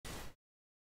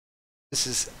This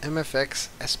is MFX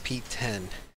SP10.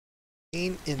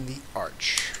 Pain in the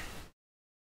Arch.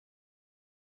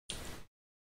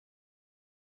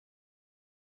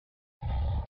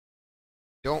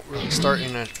 Don't really start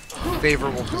in a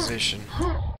favorable position.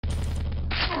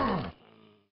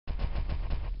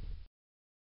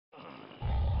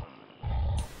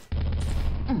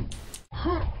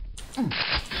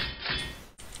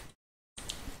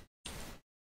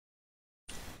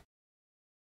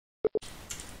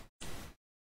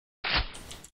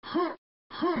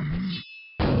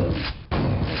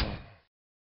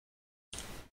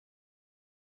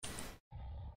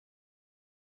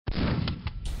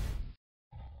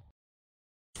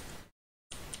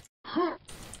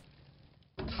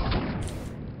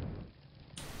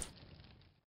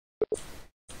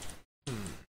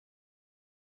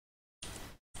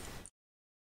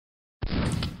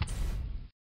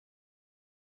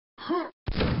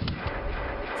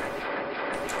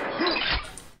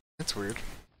 That's weird.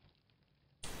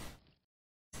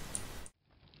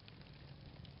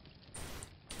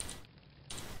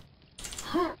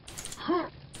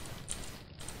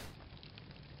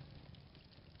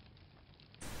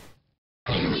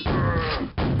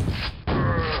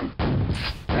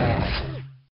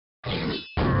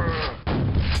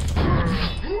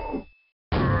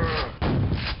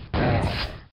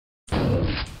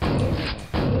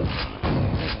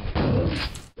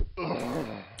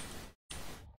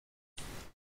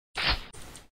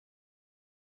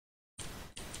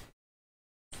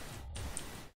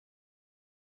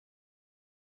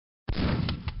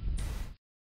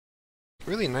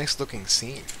 Really nice looking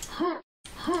scene.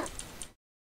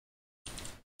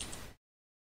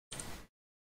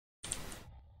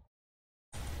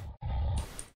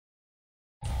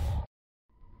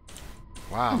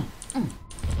 Wow.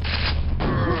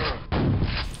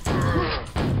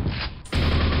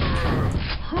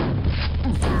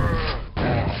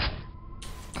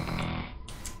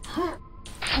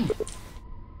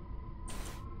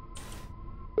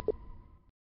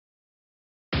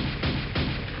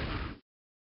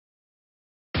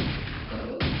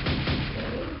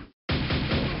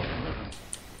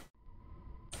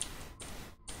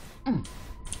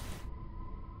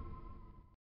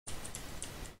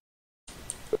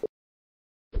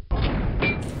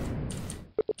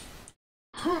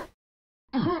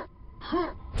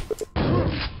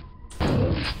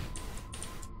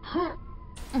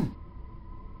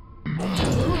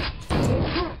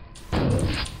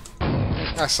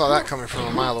 I saw that coming from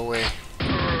a mile away.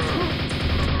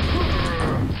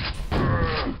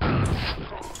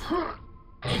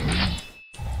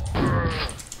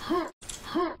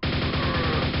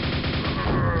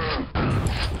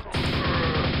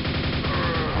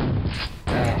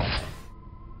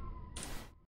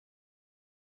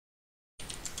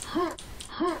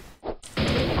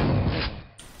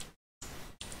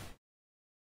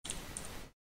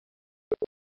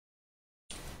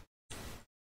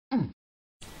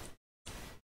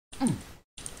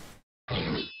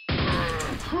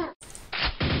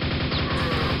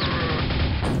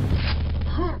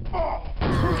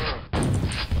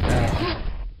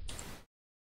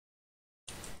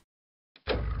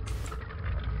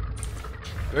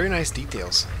 Very nice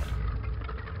details.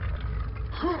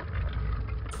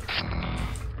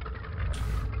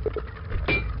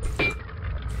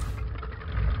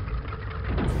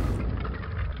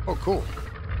 Oh, cool.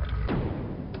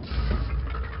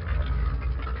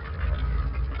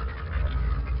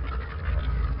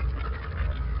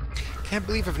 Can't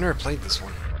believe I've never played this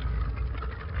one.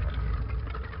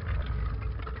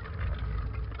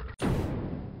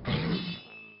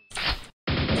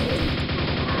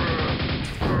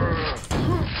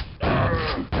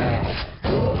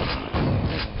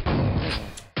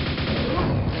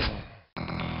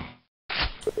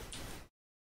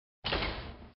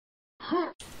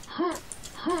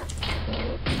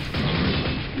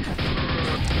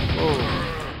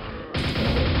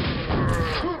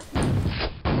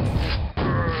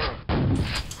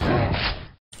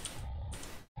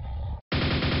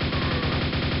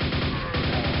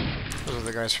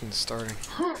 Guys from the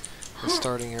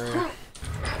starting area.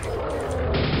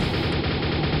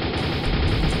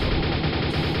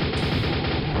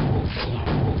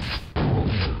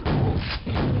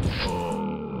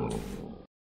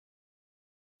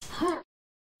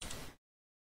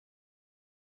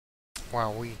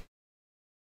 Wow, we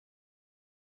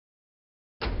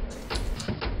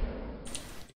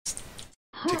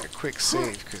take a quick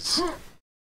save because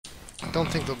I don't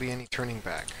think there'll be any turning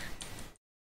back.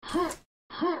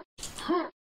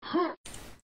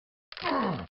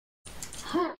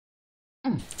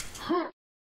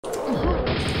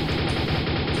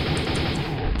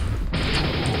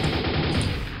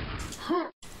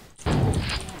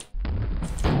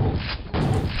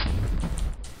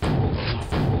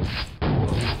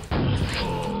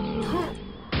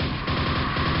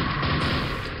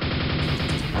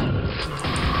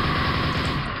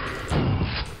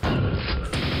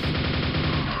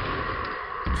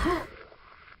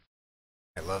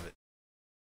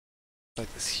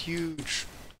 Like this huge...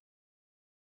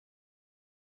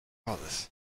 Oh, this...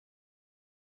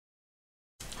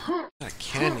 Not a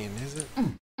canyon, is it?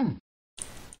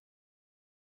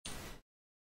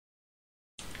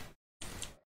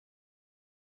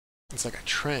 It's like a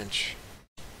trench.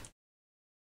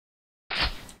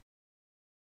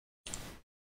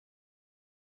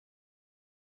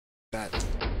 That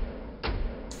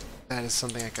is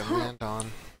something I can land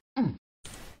on.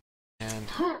 And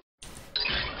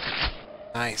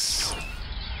nice.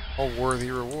 A worthy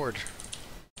reward.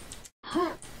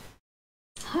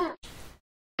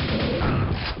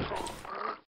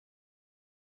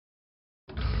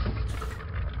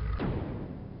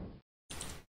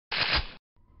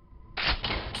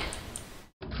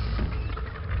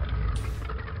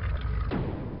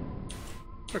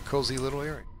 What a cozy little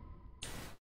area.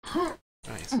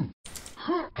 Nice.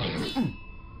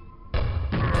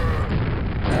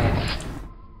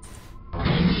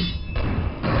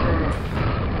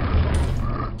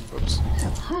 Oops.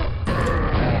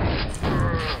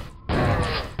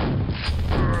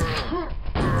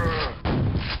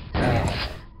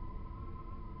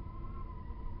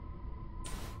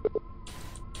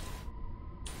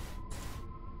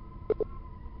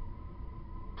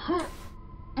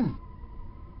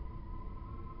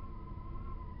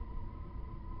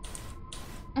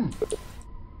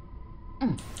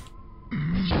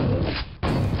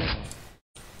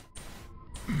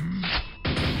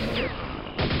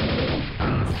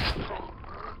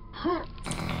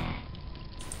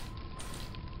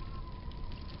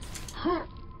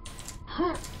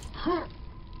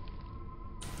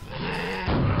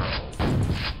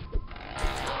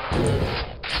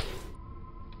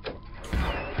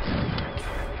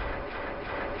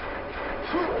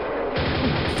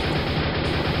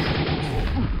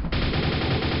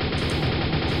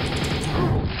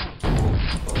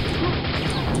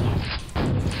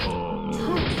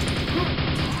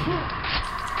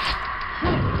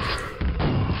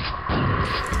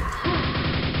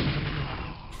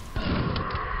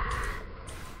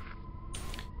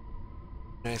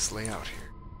 Nice layout here.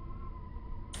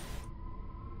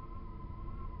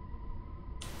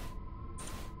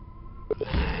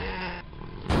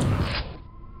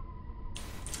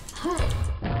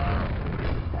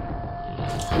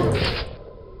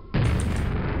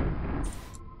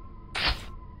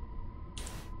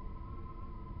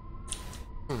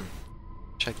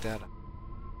 Check that out.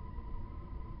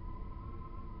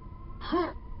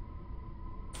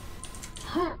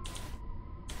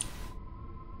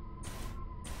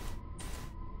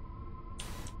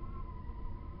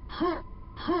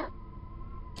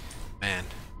 Man,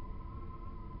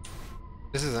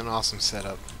 this is an awesome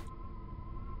setup.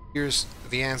 Here's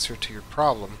the answer to your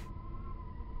problem.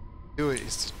 Do it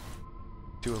is to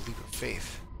do a leap of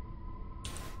faith.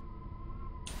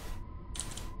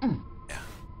 Yeah.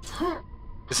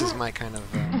 This is my kind of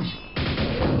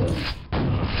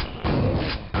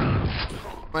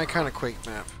Quake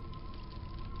map.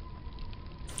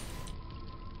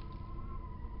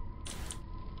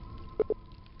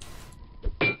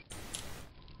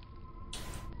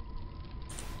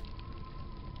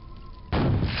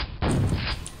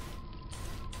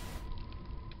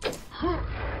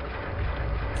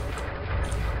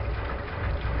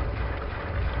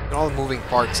 And all the moving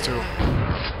parts too.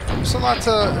 There's a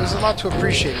lot to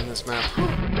appreciate in this map.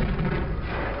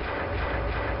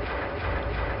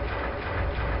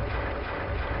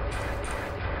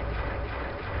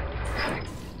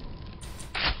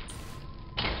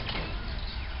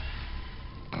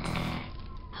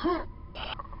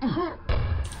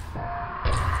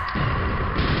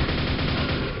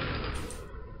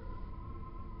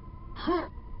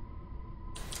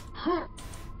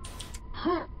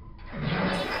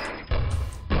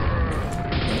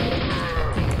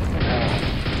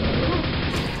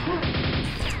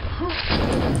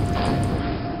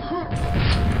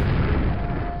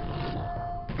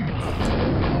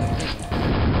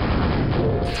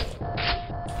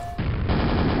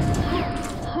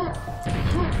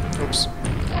 Oops.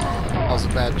 That was a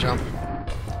bad jump.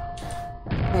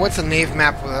 What's a nave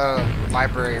map without a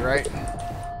library, right?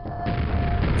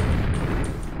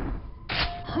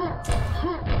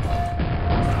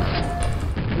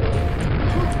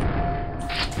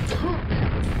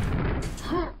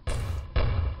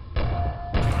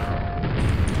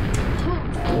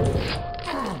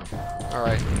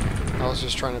 Alright. I was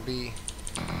just trying to be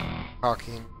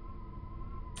cocky.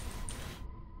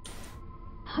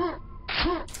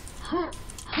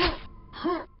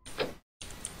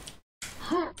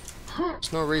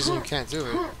 There's no reason you can't do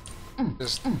it.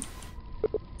 Just I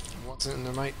wasn't in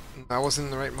the right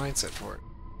mindset for it.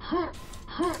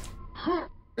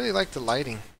 Really like the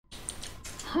lighting.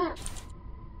 Yeah,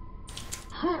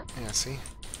 see?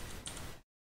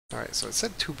 Alright, so it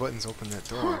said 2 buttons open that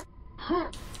door.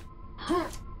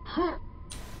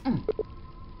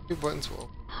 2 buttons will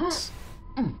open this.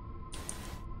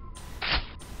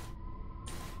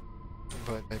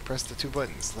 But I pressed the 2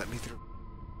 buttons. Let me through.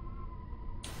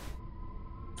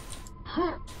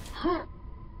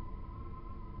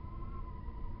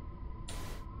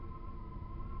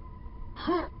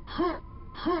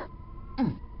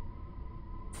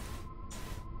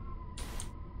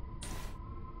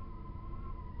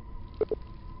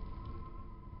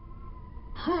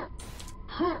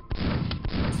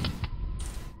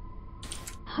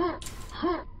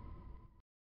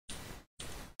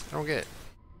 I don't get it.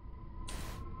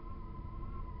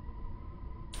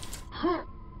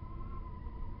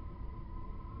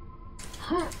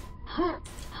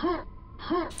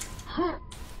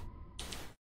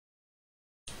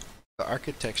 The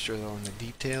architecture though and the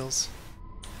details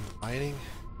and the lighting,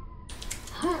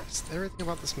 everything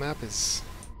about this map is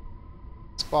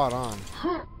spot on.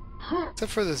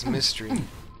 Except for this mystery.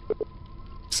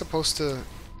 It's supposed to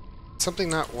something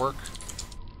not work.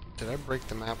 Did I break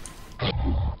the map?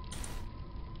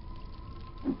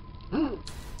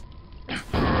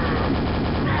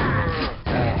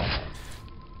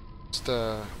 Just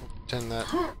pretend that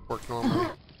worked normally.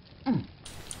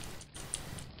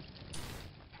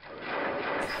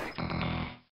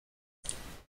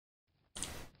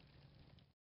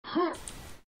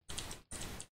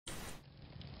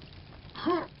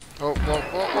 Oh, whoa,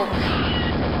 whoa, whoa.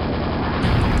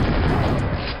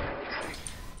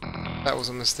 That was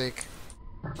a mistake.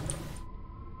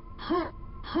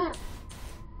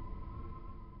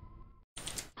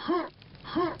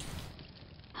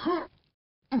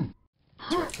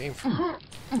 That's where it came from.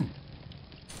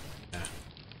 Yeah.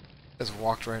 Just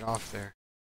walked right off there.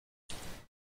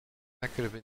 That could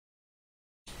have been.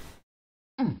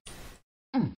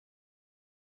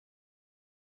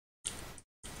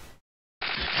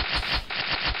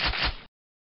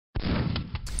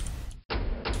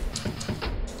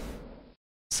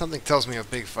 Something tells me a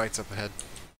big fight's up ahead.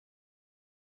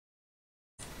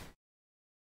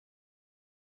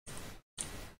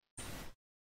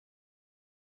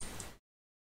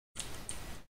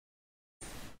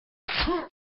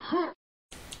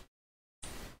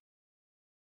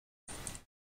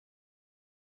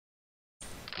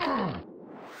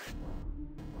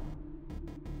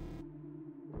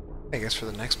 I guess for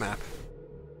the next map.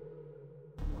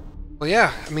 Well,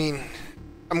 yeah, I mean,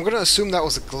 I'm gonna assume that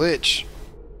was a glitch,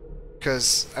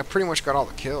 because I pretty much got all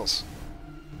the kills.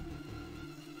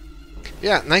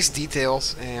 Yeah, nice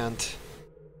details and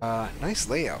nice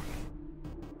layout.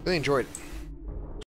 Really enjoyed it.